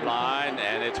 28-yard line,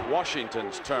 and it's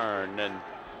Washington's turn. And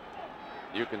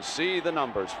you can see the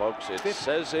numbers, folks. It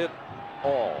says it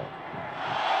all.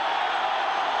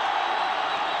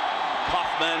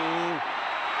 Kaufman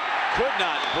could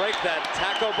not break that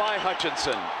tackle by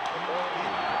Hutchinson.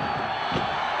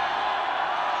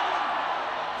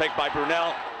 Fake by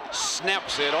Brunel.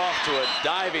 Snaps it off to a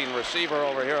diving receiver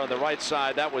over here on the right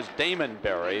side. That was Damon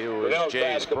Berry, who is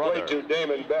Jay's brother. To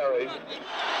Damon Berry.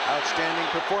 Outstanding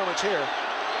performance here.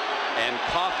 And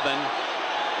Kaufman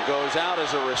goes out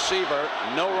as a receiver.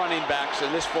 No running backs in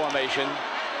this formation.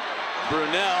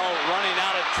 Brunel running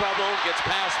out of trouble, gets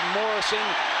past Morrison,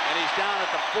 and he's down at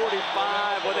the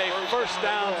 45 with a first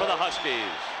down for the Huskies.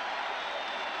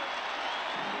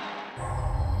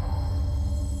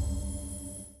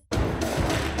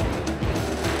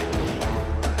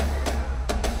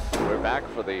 Back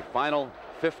for the final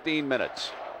 15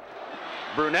 minutes.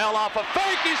 Brunel off a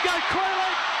fake. He's got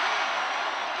Kralik.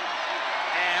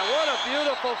 And what a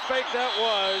beautiful fake that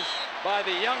was by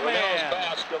the young man.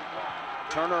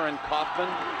 Turner and Kaufman.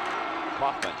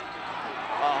 Kaufman.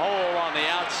 A hole on the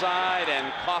outside,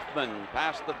 and Kaufman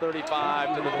past the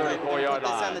 35 to the 34-yard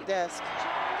line. On the desk.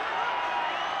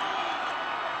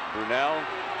 Brunel.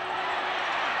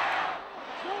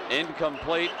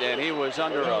 Incomplete, and he was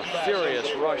under a furious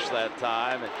rush that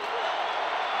time.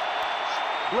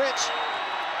 Blitz.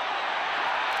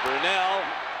 Brunel,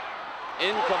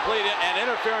 incomplete, and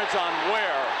interference on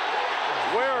Ware.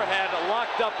 Ware had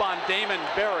locked up on Damon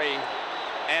Berry,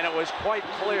 and it was quite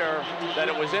clear that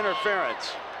it was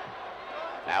interference.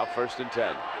 Now 1st and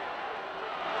 10.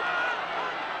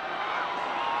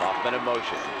 Kaufman in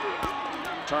motion.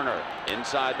 Turner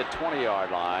inside the 20-yard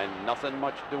line. Nothing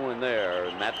much doing there.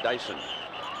 Matt Dyson.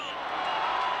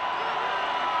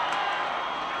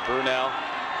 Brunel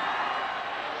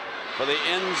for the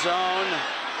end zone.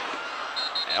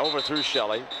 Overthrew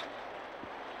Shelley.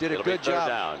 Did a good job.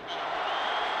 Down.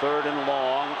 3rd and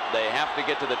long. They have to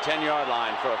get to the 10-yard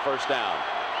line for a first down.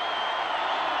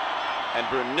 And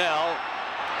Brunel,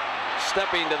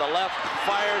 stepping to the left,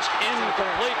 fires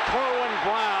incomplete. Corwin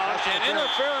Brown, and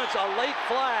interference, a late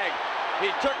flag. He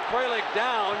took Kralik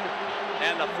down,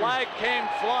 and the flag came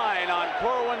flying on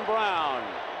Corwin Brown,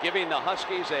 giving the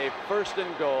Huskies a 1st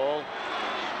and goal.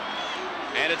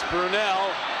 And it's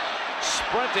Brunel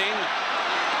sprinting,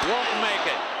 won't make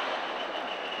it.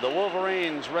 The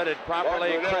Wolverines read it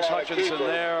properly. Chris Hutchinson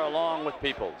there along with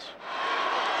Peoples.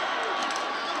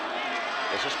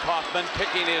 This is Kaufman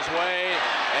picking his way,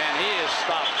 and he is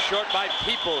stopped short by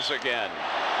Peoples again.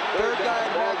 3rd guy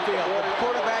in backfield, the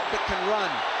quarterback that can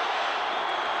run.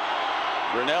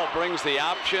 Brunel brings the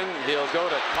option. He'll go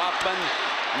to Kaufman.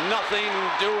 Nothing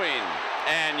doing.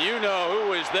 And you know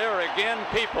who is there again?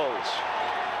 Peoples.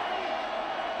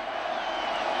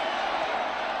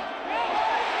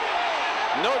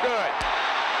 No good.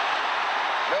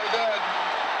 No good.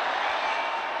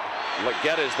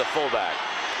 Leggett is the fullback.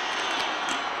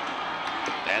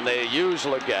 And they use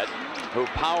Leggett, who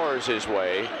powers his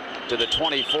way to the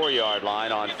 24-yard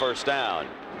line on 1st down.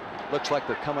 Looks like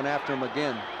they're coming after him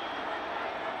again.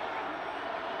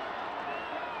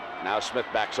 Now Smith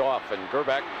backs off, and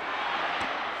Gerbeck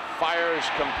fires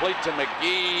complete to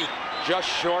McGee, just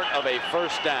short of a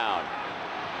first down.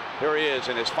 Here he is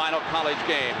in his final college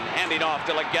game, handing off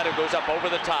to Leggett, who goes up over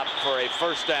the top for a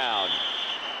first down.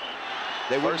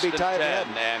 They wouldn't be tied 10,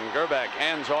 and Gerbeck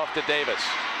hands off to Davis.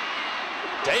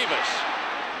 Davis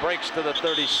breaks to the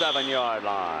 37-yard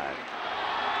line.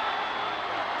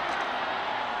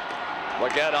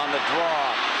 Leggett on the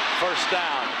draw, first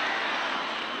down.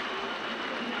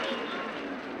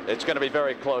 It's going to be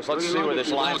very close. Let's see where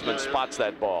this linesman spots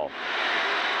that ball.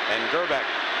 And Gerbeck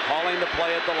calling the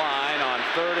play at the line on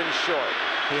 3rd and short.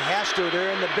 He has to. They're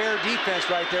in the Bear defense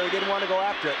right there. He didn't want to go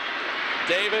after it.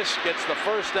 Davis gets the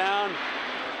first down,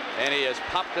 and he is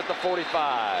popped at the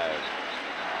 45.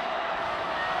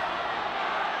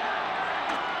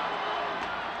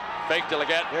 Fake to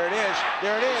Leggett. There it is.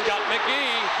 There it is. He's got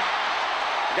McGee.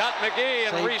 Got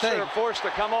McGee, and Reeser forced to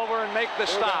come over and make the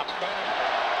stop.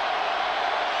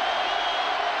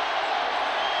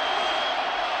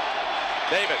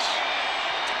 Davis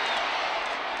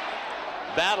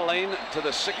battling to the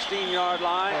 16-yard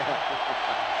line.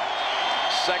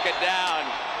 2nd down.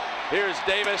 Here's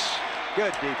Davis.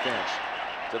 Good defense.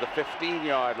 To the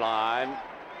 15-yard line.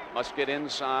 Must get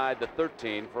inside the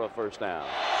 13 for a first down.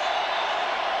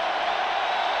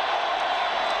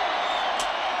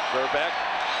 Gerbeck.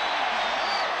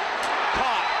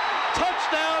 Caught.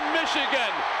 Touchdown,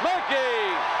 Michigan.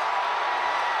 McGee.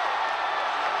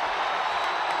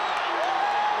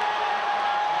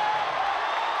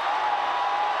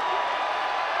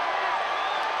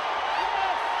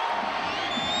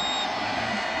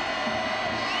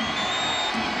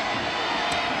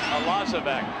 impressive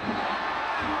act.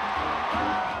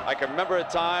 I can remember a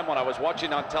time when I was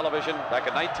watching on television back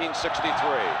in 1963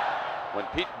 when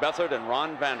Pete Beathard and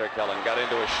Ron Vanderkellen got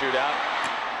into a shootout.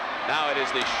 Now it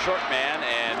is the short man,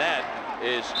 and that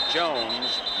is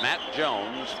Jones, Matt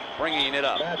Jones, bringing it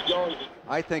up.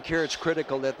 I think here it's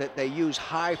critical that they use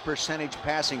high percentage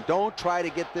passing. Don't try to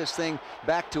get this thing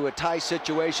back to a tie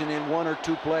situation in 1 or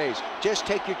 2 plays. Just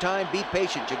take your time, be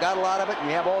patient. You got a lot of it, and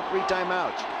you have all 3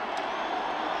 timeouts.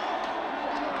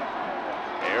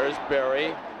 Here's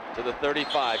Berry to the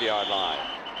 35-yard line.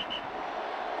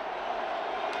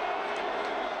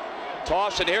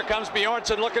 Toss, and here comes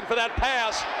Bjornsson looking for that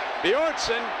pass.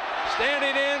 Bjornsson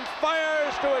standing in,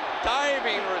 fires to a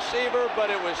diving receiver, but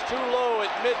it was too low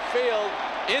at midfield.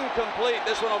 Incomplete.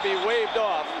 This one will be waved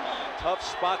off. Tough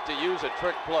spot to use a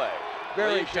trick play.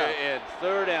 Very tough. In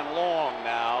 3rd and long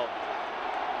now.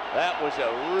 That was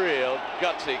a real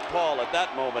gutsy call at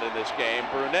that moment in this game.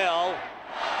 Brunel,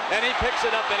 and he picks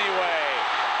it up anyway.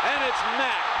 And it's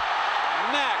Mack.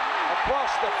 Mack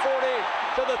across the 40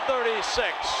 to the 36.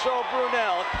 So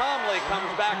Brunel calmly comes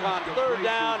back on 3rd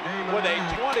down with a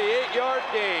 28-yard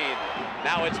gain.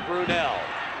 Now it's Brunel.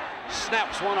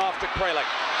 Snaps one off to Kralik.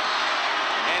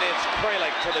 And it's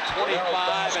Kralik to the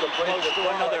 25 and close to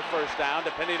another 1st down,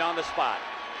 depending on the spot.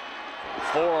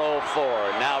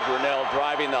 4:04. Now Brunel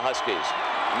driving the Huskies.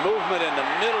 Movement in the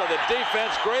middle of the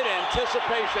defense. Great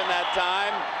anticipation that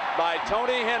time by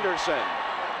Tony Henderson.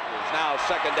 It's now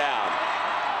 2nd down.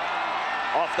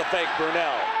 Off the fake,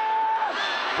 Brunel.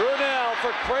 Brunel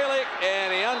for Kralik,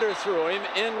 and he underthrew him.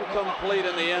 Incomplete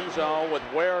in the end zone with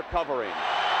Ware covering.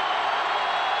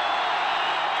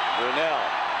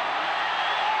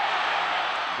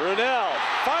 Brunel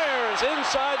fires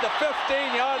inside the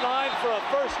 15-yard line for a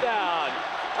 1st down.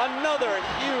 Another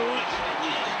huge,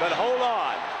 but hold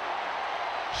on.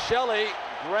 Shelley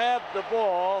grabbed the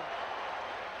ball.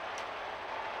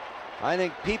 I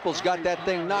think Peoples got that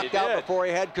thing knocked out before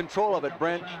he had control of it,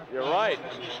 Brent. You're right.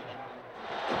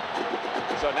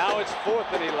 So now it's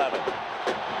 4th and 11.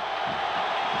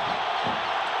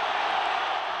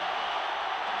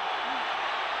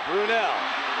 Brunel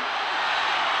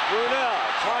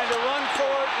trying to run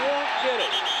for it, won't get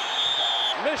it.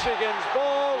 Michigan's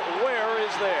ball, Ware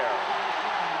is there.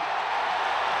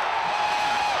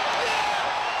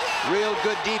 Real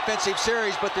good defensive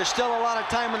series, but there's still a lot of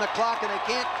time on the clock, and they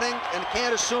can't think and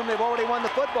can't assume they've already won the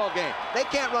football game. They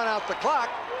can't run out the clock.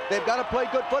 They've got to play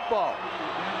good football.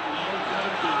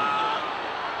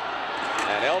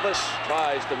 And Elvis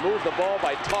tries to move the ball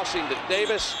by tossing to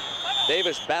Davis.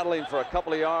 Davis battling for a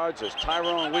couple of yards as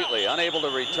Tyrone Wheatley unable to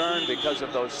return because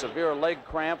of those severe leg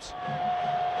cramps,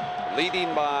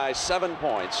 leading by 7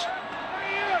 points.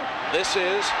 This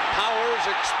is Powers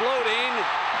exploding.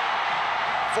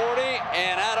 40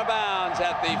 and out of bounds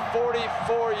at the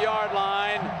 44-yard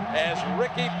line as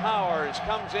Ricky Powers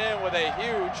comes in with a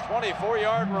huge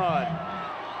 24-yard run.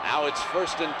 Now it's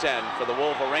 1st and 10 for the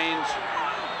Wolverines.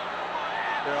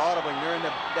 They're audibling. They're in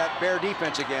that Bear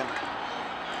defense again.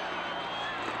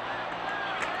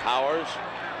 Powers.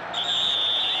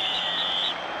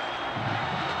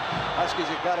 Huskies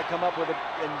have got to come up with it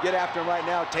and get after him right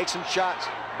now. Take some shots.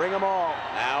 Bring them all.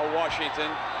 Now Washington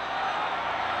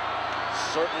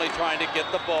certainly trying to get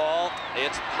the ball.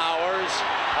 It's Powers.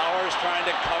 Powers trying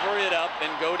to cover it up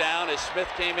and go down as Smith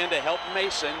came in to help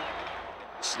Mason.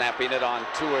 Snapping it on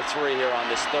 2 or 3 here on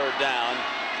this 3rd down.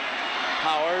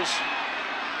 Powers,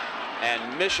 and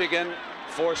Michigan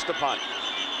forced to punt.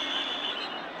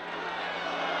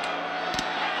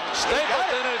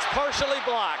 Stapleton, and it's partially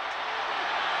blocked.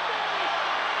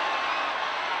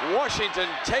 Washington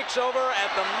takes over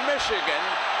at the Michigan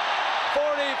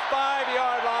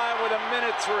 45-yard line with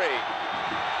 1:03.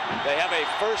 They have a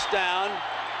 1st down.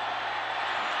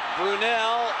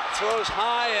 Brunel throws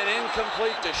high and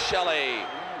incomplete to Shelley.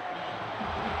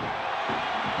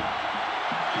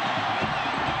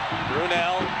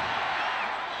 Brunel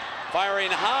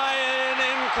firing high and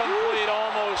incomplete,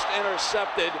 almost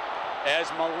intercepted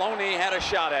as Maloney had a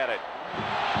shot at it.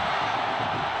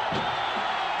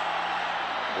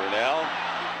 Brunel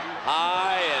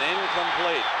high and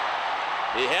incomplete.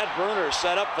 He had Bruner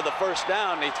set up for the 1st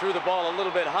down. He threw the ball a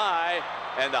little bit high,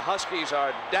 and the Huskies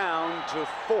are down to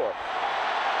 4th.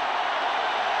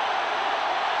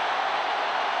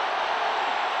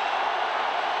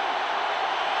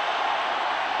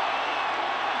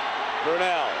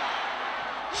 Brunel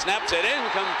snaps it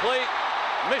incomplete.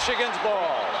 Michigan's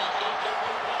ball.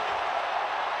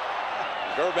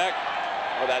 Gerbeck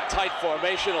with that tight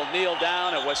formation will kneel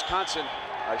down, and Wisconsin,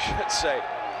 I should say,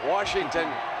 Washington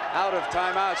out of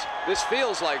timeouts. This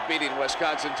feels like beating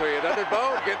Wisconsin to you, doesn't it,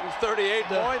 Bo? Getting 38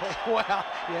 points? Well,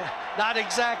 yeah, not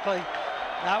exactly.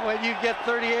 Not when you get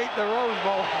 38 in the Rose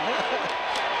Bowl.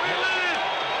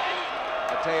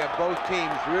 I tell you, both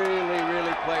teams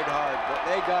really played hard. But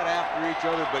they got after each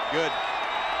other, but good.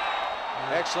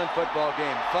 Excellent football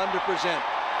game. Fun to present.